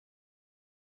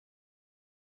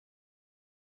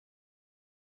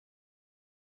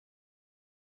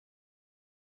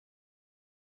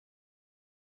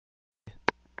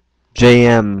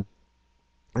JM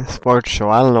Sports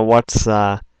Show. I don't know what's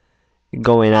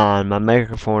going on. My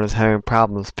microphone is having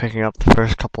problems picking up the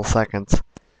first couple seconds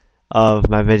of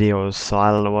my videos, so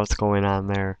I don't know what's going on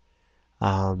there.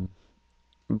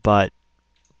 But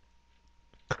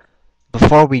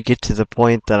before we get to the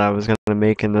point that I was going to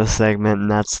make in this segment, and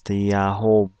that's the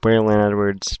whole Braylon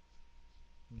Edwards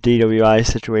DWI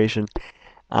situation,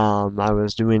 I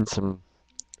was doing some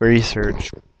research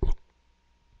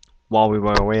while we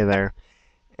were away there,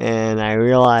 and I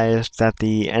realized that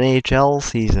the NHL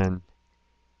season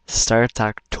starts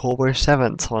October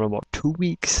 7th, so in about 2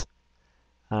 weeks.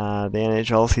 The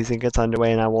NHL season gets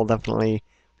underway, and I will definitely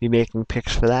be making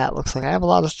picks for that. Looks like I have a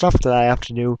lot of stuff that I have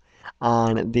to do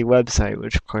on the website,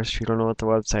 which, of course, if you don't know what the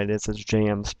website is, it's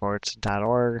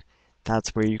jmsports100's.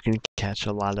 That's where you can catch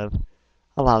a lot of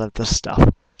this stuff.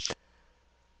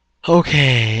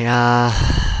 Okay,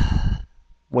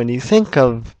 when you think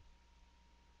of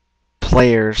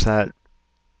players that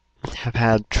have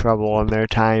had trouble in their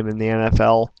time in the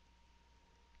NFL,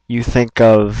 you think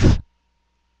of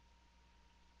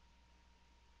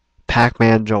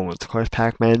Pac-Man Jones. Of course,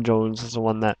 Pac-Man Jones is the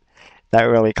one that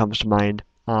really comes to mind.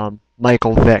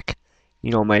 Michael Vick,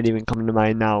 might even come to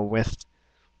mind now with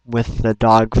the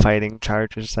dogfighting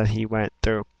charges that he went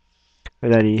through, or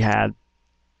that he had.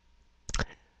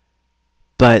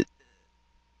 But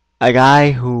a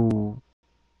guy who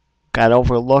got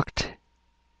overlooked,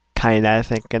 kinda, I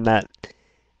think, in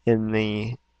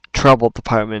the trouble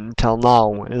department until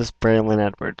now is Braylon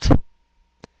Edwards.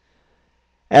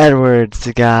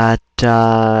 Edwards got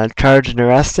charged and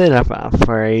arrested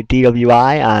for a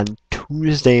DWI on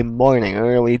Tuesday morning,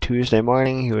 early Tuesday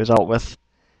morning. He was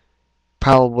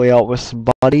probably out with some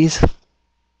buddies.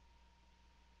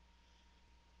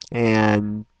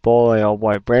 And boy, oh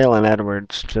boy, Braylon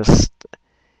Edwards just,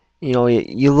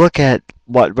 you look at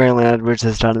what Braylon Edwards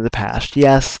has done in the past.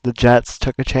 Yes, the Jets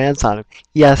took a chance on him.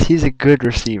 Yes, he's a good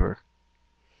receiver.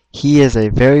 He is a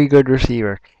very good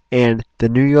receiver. And the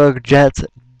New York Jets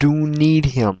do need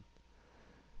him.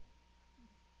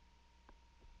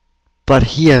 But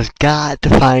he has got to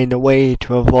find a way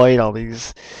to avoid all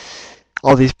these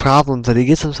problems that he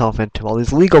gets himself into, all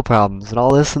these legal problems and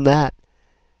all this and that.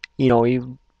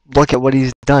 You look at what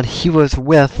he's done. He was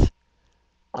with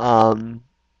on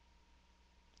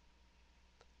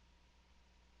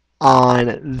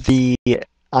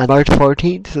March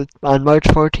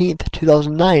 14th,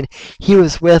 2009, he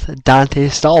was with Dante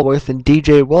Stallworth and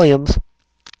DJ Williams,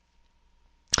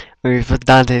 or with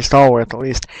Dante Stallworth at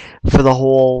least, for the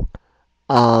whole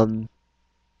car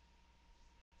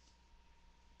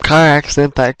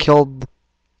accident that killed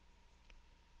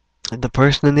the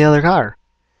person in the other car.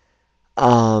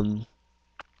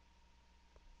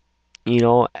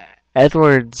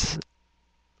 Edwards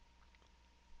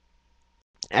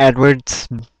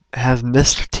has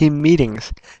missed team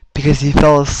meetings because he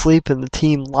fell asleep in the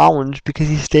team lounge because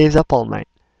he stays up all night.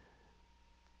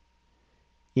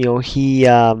 He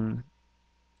has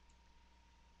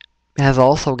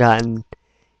also gotten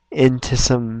into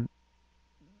some,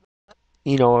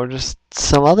 just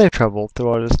some other trouble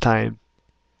throughout his time.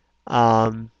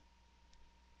 In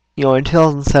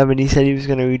 2007, he said he was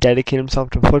going to rededicate himself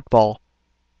to football.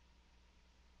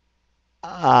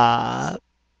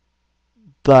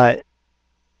 But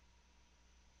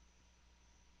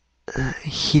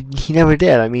he never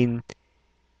did. I mean,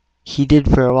 he did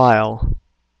for a while.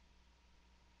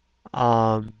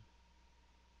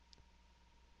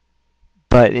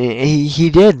 But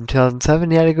he did in 2007.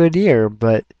 He had a good year,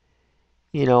 but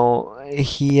he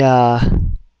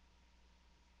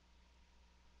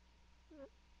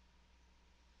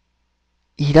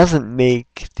doesn't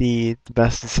make the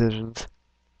best decisions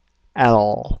at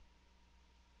all.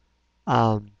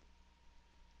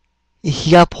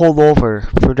 He got pulled over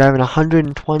for driving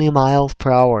 120 miles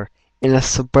per hour in a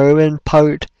suburban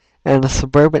part and a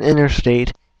suburban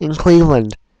interstate in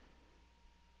Cleveland.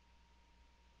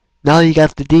 Now you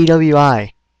got the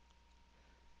DWI.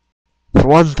 For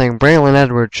one thing, Braylon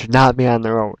Edwards should not be on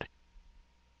the road.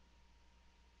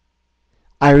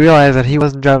 I realize that he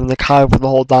wasn't driving the car for the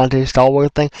whole Dante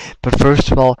Stallworth thing, but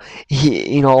first of all,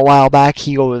 a while back,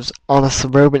 he was on a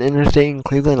suburban interstate in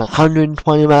Cleveland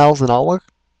 120 miles an hour.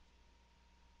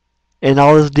 And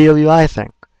all this DWI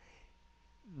thing.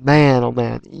 Man, oh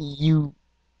man,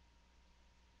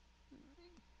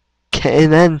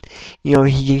 and then,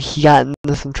 he got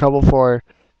into some trouble for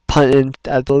punting,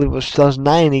 I believe it was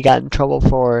 2009, he got in trouble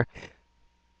for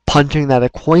punching that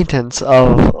acquaintance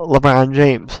of LeBron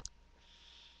James.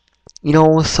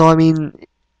 So I mean,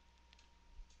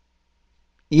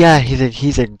 yeah,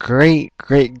 he's a great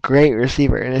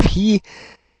receiver, and if he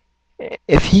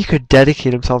if he could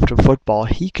dedicate himself to football,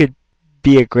 he could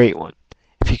be a great one.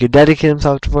 If he could dedicate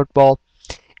himself to football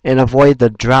and avoid the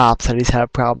drops that he's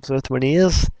had problems with when he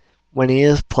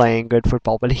is playing good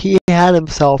football. But he had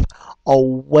himself a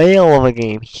whale of a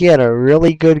game. He had a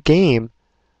really good game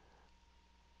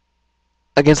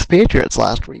against the Patriots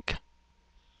last week.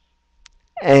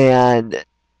 And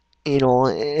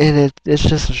it's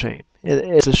just a shame.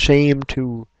 It's a shame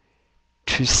to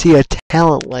see a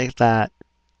talent like that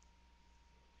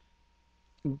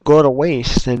go to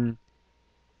waste. And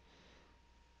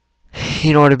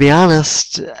to be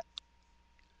honest,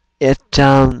 it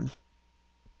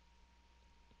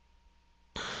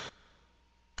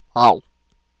oh,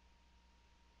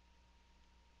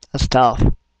 that's tough.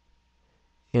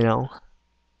 You know,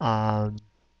 um,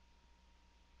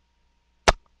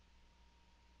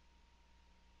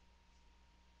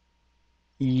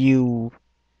 you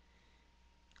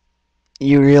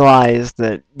you realize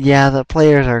that yeah, the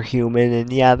players are human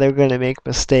and yeah, they're gonna make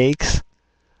mistakes,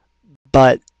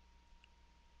 but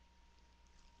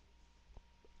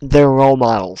they're role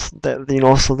models.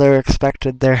 So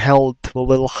they're held to a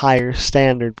little higher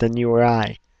standard than you or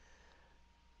I.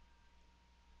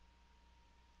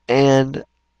 And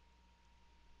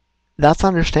that's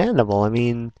understandable. I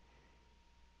mean,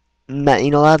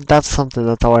 that's something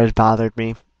that's always bothered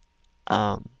me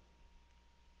um,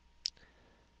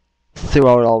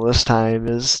 throughout all this time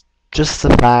is just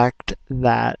the fact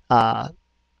that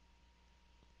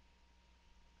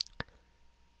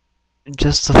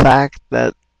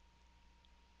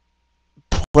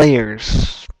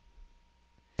players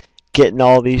getting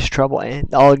all this trouble, and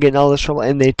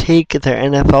they take their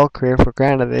NFL career for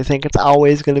granted. They think it's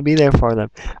always going to be there for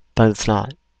them, but it's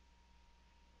not.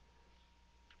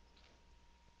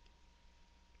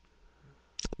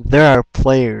 There are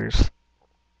players,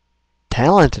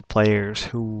 talented players,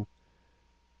 who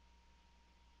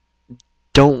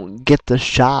don't get the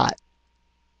shot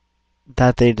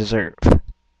that they deserve.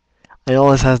 I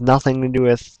know this has nothing to do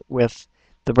with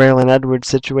the Braylon Edwards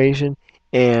situation,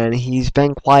 and he's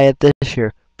been quiet this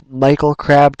year. Michael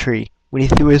Crabtree, when he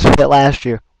threw his fit last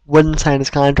year, wouldn't sign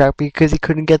his contract because he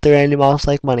couldn't get their Randy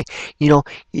Moss-like money.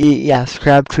 Yes,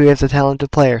 Crabtree is a talented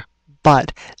player,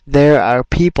 but there are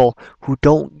people who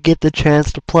don't get the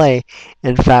chance to play.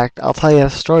 In fact, I'll tell you a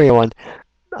story of one.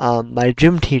 My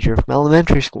gym teacher from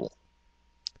elementary school,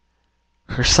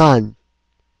 her son,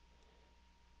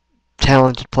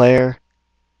 talented player,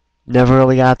 never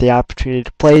really got the opportunity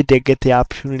to play, did get the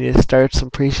opportunity to start some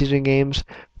preseason games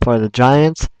for the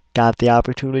Giants, got the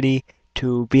opportunity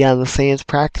to be on the Saints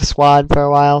practice squad for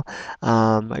a while.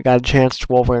 I got a chance to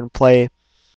go over and play in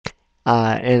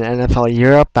NFL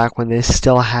Europe back when they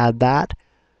still had that.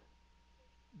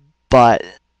 But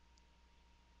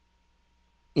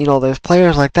there's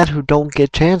players like that who don't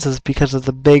get chances because of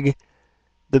the big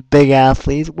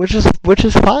athletes, which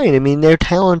is fine. I mean, they're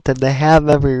talented. They have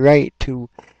every right to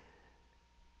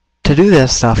do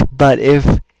this stuff. But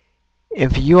if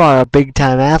you are a big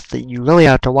time athlete, you really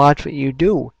have to watch what you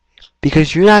do,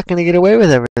 because you're not going to get away with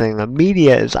everything. The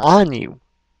media is on you.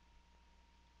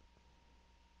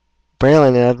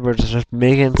 Braylon Edwards is just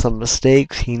making some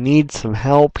mistakes. He needs some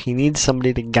help. He needs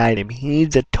somebody to guide him. He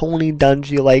needs a Tony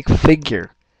Dungy-like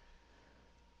figure,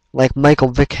 like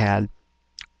Michael Vick had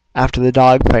after the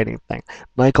dogfighting thing.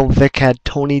 Michael Vick had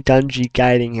Tony Dungy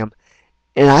guiding him,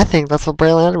 and I think that's what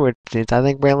Braylon Edwards needs. I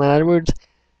think Braylon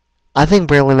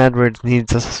Edwards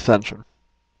needs a suspension.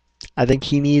 I think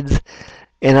he needs,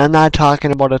 and I'm not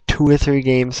talking about a 2 or 3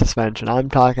 game suspension. I'm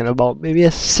talking about maybe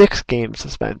a 6 game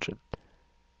suspension.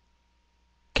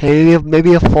 Okay,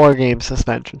 maybe a 4 game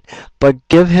suspension. But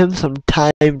give him some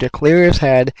time to clear his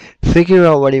head, figure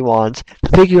out what he wants,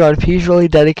 figure out if he's really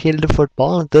dedicated to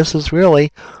football, and if this is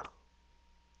really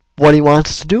what he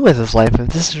wants to do with his life, if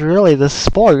this is really the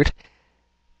sport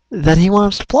that he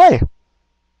wants to play.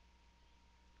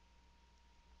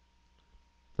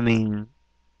 I mean,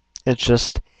 it's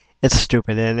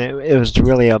stupid, and it was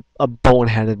really a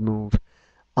boneheaded move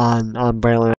on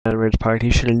Braylon Edwards' part. He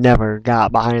should have never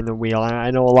got behind the wheel. I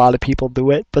know a lot of people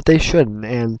do it, but they shouldn't.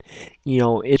 And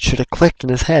it should have clicked in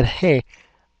his head, hey,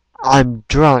 I'm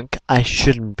drunk, I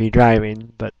shouldn't be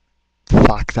driving. But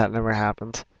fuck, that never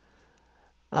happens.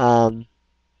 I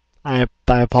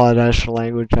apologize for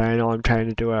language. I know I'm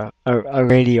trying to do a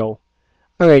radio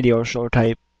show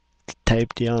type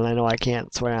deal, and I know I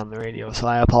can't swear on the radio, so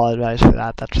I apologize for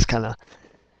that. That just kind of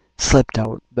slipped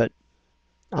out. But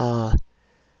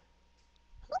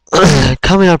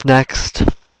coming up next,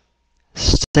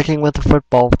 sticking with the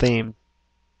football theme,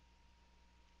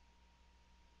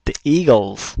 the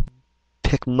Eagles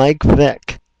pick Mike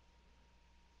Vick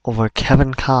over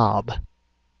Kevin Cobb.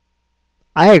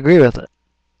 I agree with it.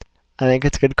 I think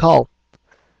it's a good call.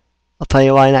 I'll tell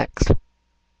you why next.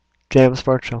 Jam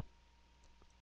Sports Show.